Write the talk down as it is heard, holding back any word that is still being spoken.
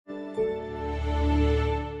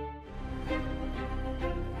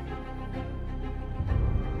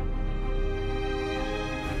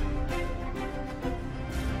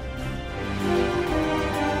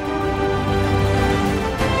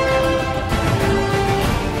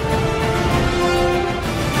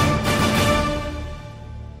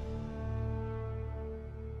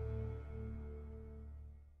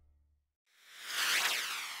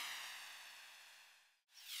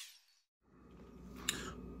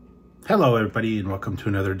Hello everybody and welcome to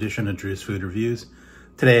another edition of Drew's Food Reviews.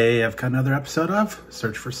 Today I've got another episode of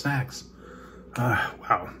Search for Snacks.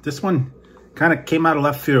 Wow, this one kind of came out of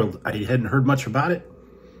left field. I hadn't heard much about it,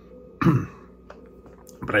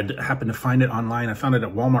 but I happened to find it online. I found it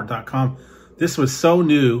at walmart.com. This was so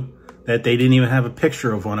new that they didn't even have a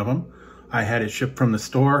picture of one of them. I had it shipped from the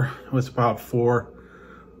store. It was about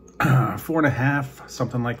 $4.50,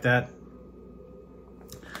 something like that.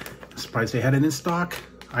 I'm surprised they had it in stock.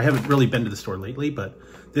 I haven't really been to the store lately, but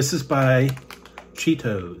this is by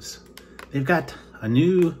Cheetos. They've got a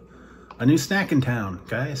new snack in town,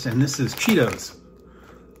 guys, and this is Cheetos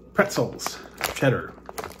Pretzels Cheddar.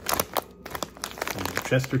 And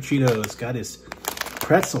Chester Cheetos got his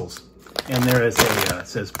pretzels, and there is a it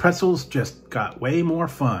says pretzels just got way more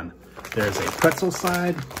fun. There's a pretzel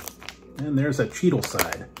side, and there's a Cheeto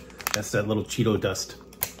side. That's that little Cheeto dust.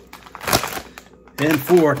 And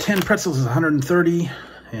for 10 pretzels is 130.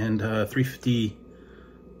 And 350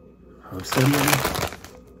 of sodium.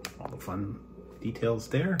 All the fun details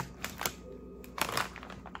there.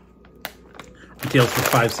 Retails for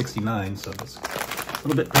 $5.69, so it's a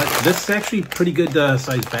little bit pricey. This is actually a pretty good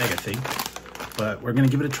size bag, I think. But we're gonna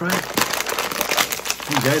give it a try.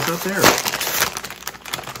 You guys out there?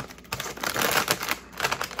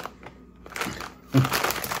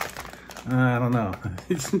 I don't know.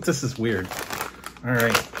 This is weird. All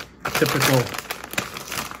right, typical.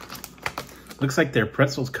 Looks like they're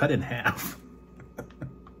pretzels cut in half.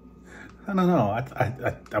 I don't know.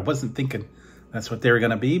 I wasn't thinking that's what they were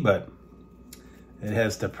going to be, but it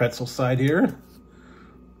has the pretzel side here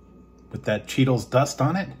with that Cheetos dust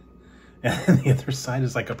on it. And the other side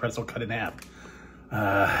is like a pretzel cut in half.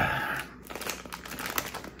 I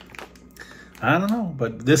don't know,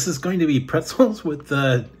 but this is going to be pretzels with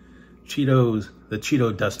the Cheetos. The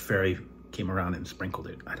Cheeto dust fairy came around and sprinkled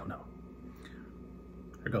it. I don't know.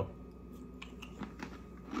 Here we go.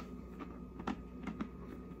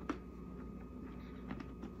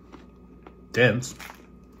 Dense.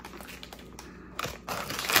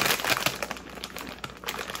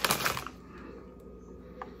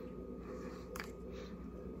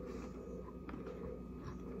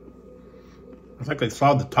 It's like they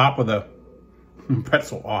sawed the top of the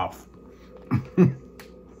pretzel off.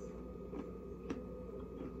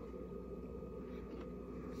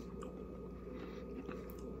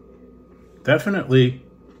 Definitely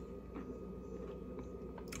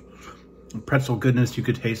pretzel goodness. You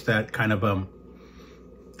could taste that kind of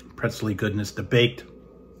pretzely goodness, the baked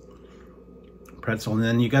pretzel, and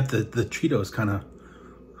then you got the Cheetos kind of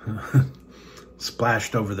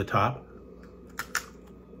splashed over the top.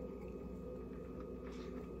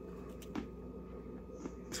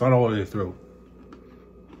 It's not all the way through.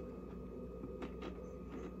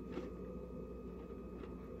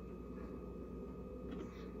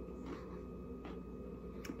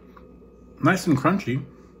 Nice and crunchy.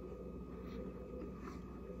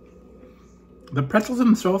 The pretzels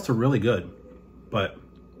themselves are really good, but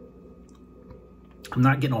I'm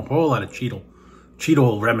not getting a whole lot of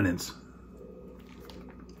Cheeto remnants.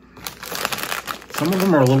 Some of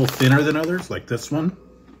them are a little thinner than others, like this one.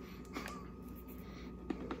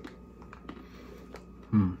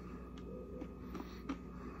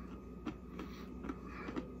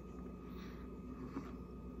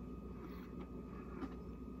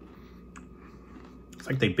 It's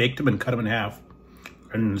like they baked them and cut them in half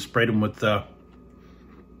and sprayed them with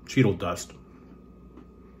Cheeto dust,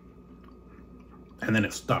 and then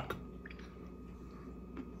it stuck.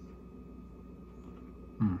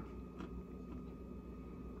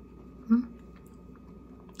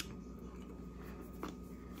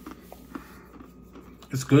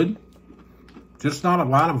 It's good, just not a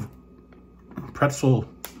lot of pretzel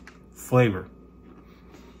flavor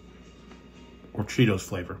or Cheetos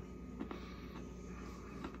flavor.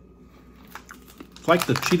 It's like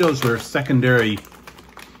the Cheetos were secondary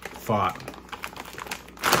thought.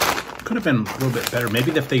 Could have been a little bit better.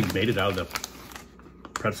 Maybe if they made it out of the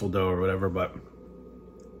pretzel dough or whatever, but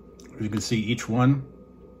as you can see, each one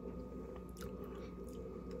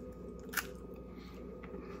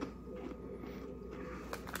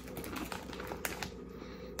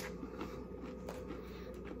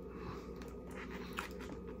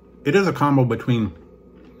it is a combo between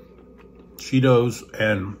Cheetos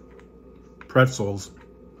and pretzels.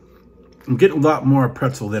 I'm getting a lot more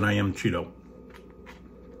pretzel than I am Cheeto.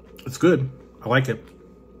 It's good. I like it.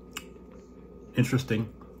 Interesting.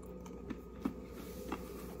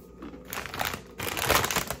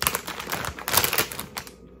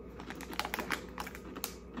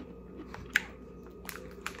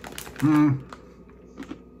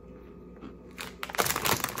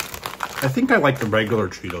 I think I like the regular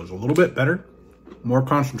Cheetos a little bit better. More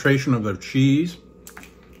concentration of the cheese.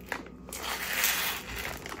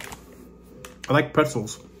 I like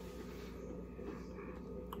pretzels.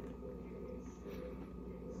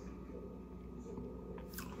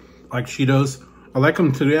 I like Cheetos. I like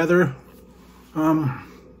them together.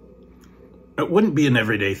 It wouldn't be an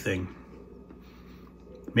everyday thing.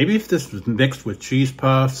 Maybe if this was mixed with cheese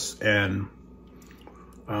puffs and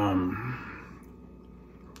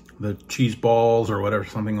the cheese balls or whatever,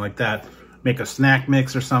 something like that, make a snack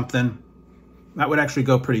mix or something, that would actually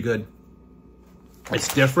go pretty good.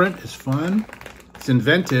 It's different, it's fun, it's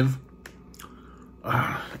inventive.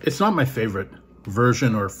 It's not my favorite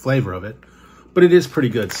version or flavor of it, but it is pretty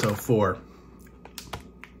good. So for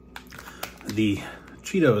the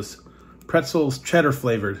Cheetos Pretzels Cheddar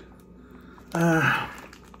flavored, I'm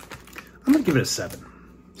gonna give it a 7.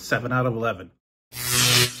 7 out of 11.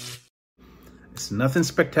 It's nothing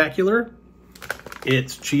spectacular.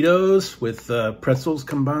 It's Cheetos with pretzels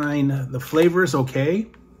combined. The flavor is okay.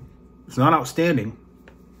 It's not outstanding,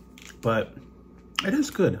 but it is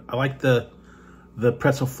good. I like the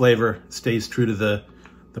pretzel flavor. Stays true to the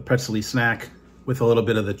pretzel-y snack with a little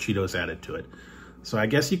bit of the Cheetos added to it. So I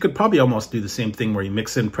guess you could probably almost do the same thing where you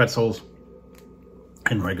mix in pretzels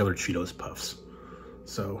and regular Cheetos puffs.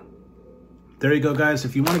 So there you go, guys.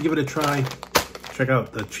 If you want to give it a try, check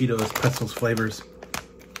out the Cheetos Pretzels flavors.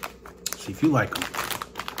 See if you like them.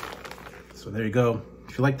 So there you go.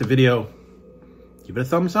 If you like the video, give it a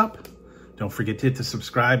thumbs up. Don't forget to hit the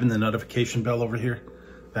subscribe and the notification bell over here.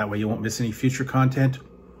 That way you won't miss any future content.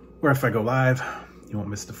 Or if I go live, you won't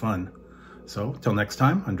miss the fun. So till next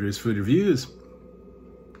time on Drew's Food Reviews,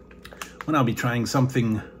 when I'll be trying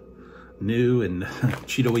something new and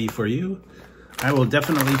Cheeto-y for you, I will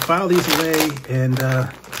definitely file these away and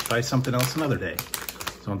try something else another day.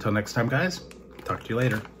 So until next time, guys, talk to you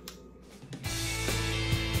later.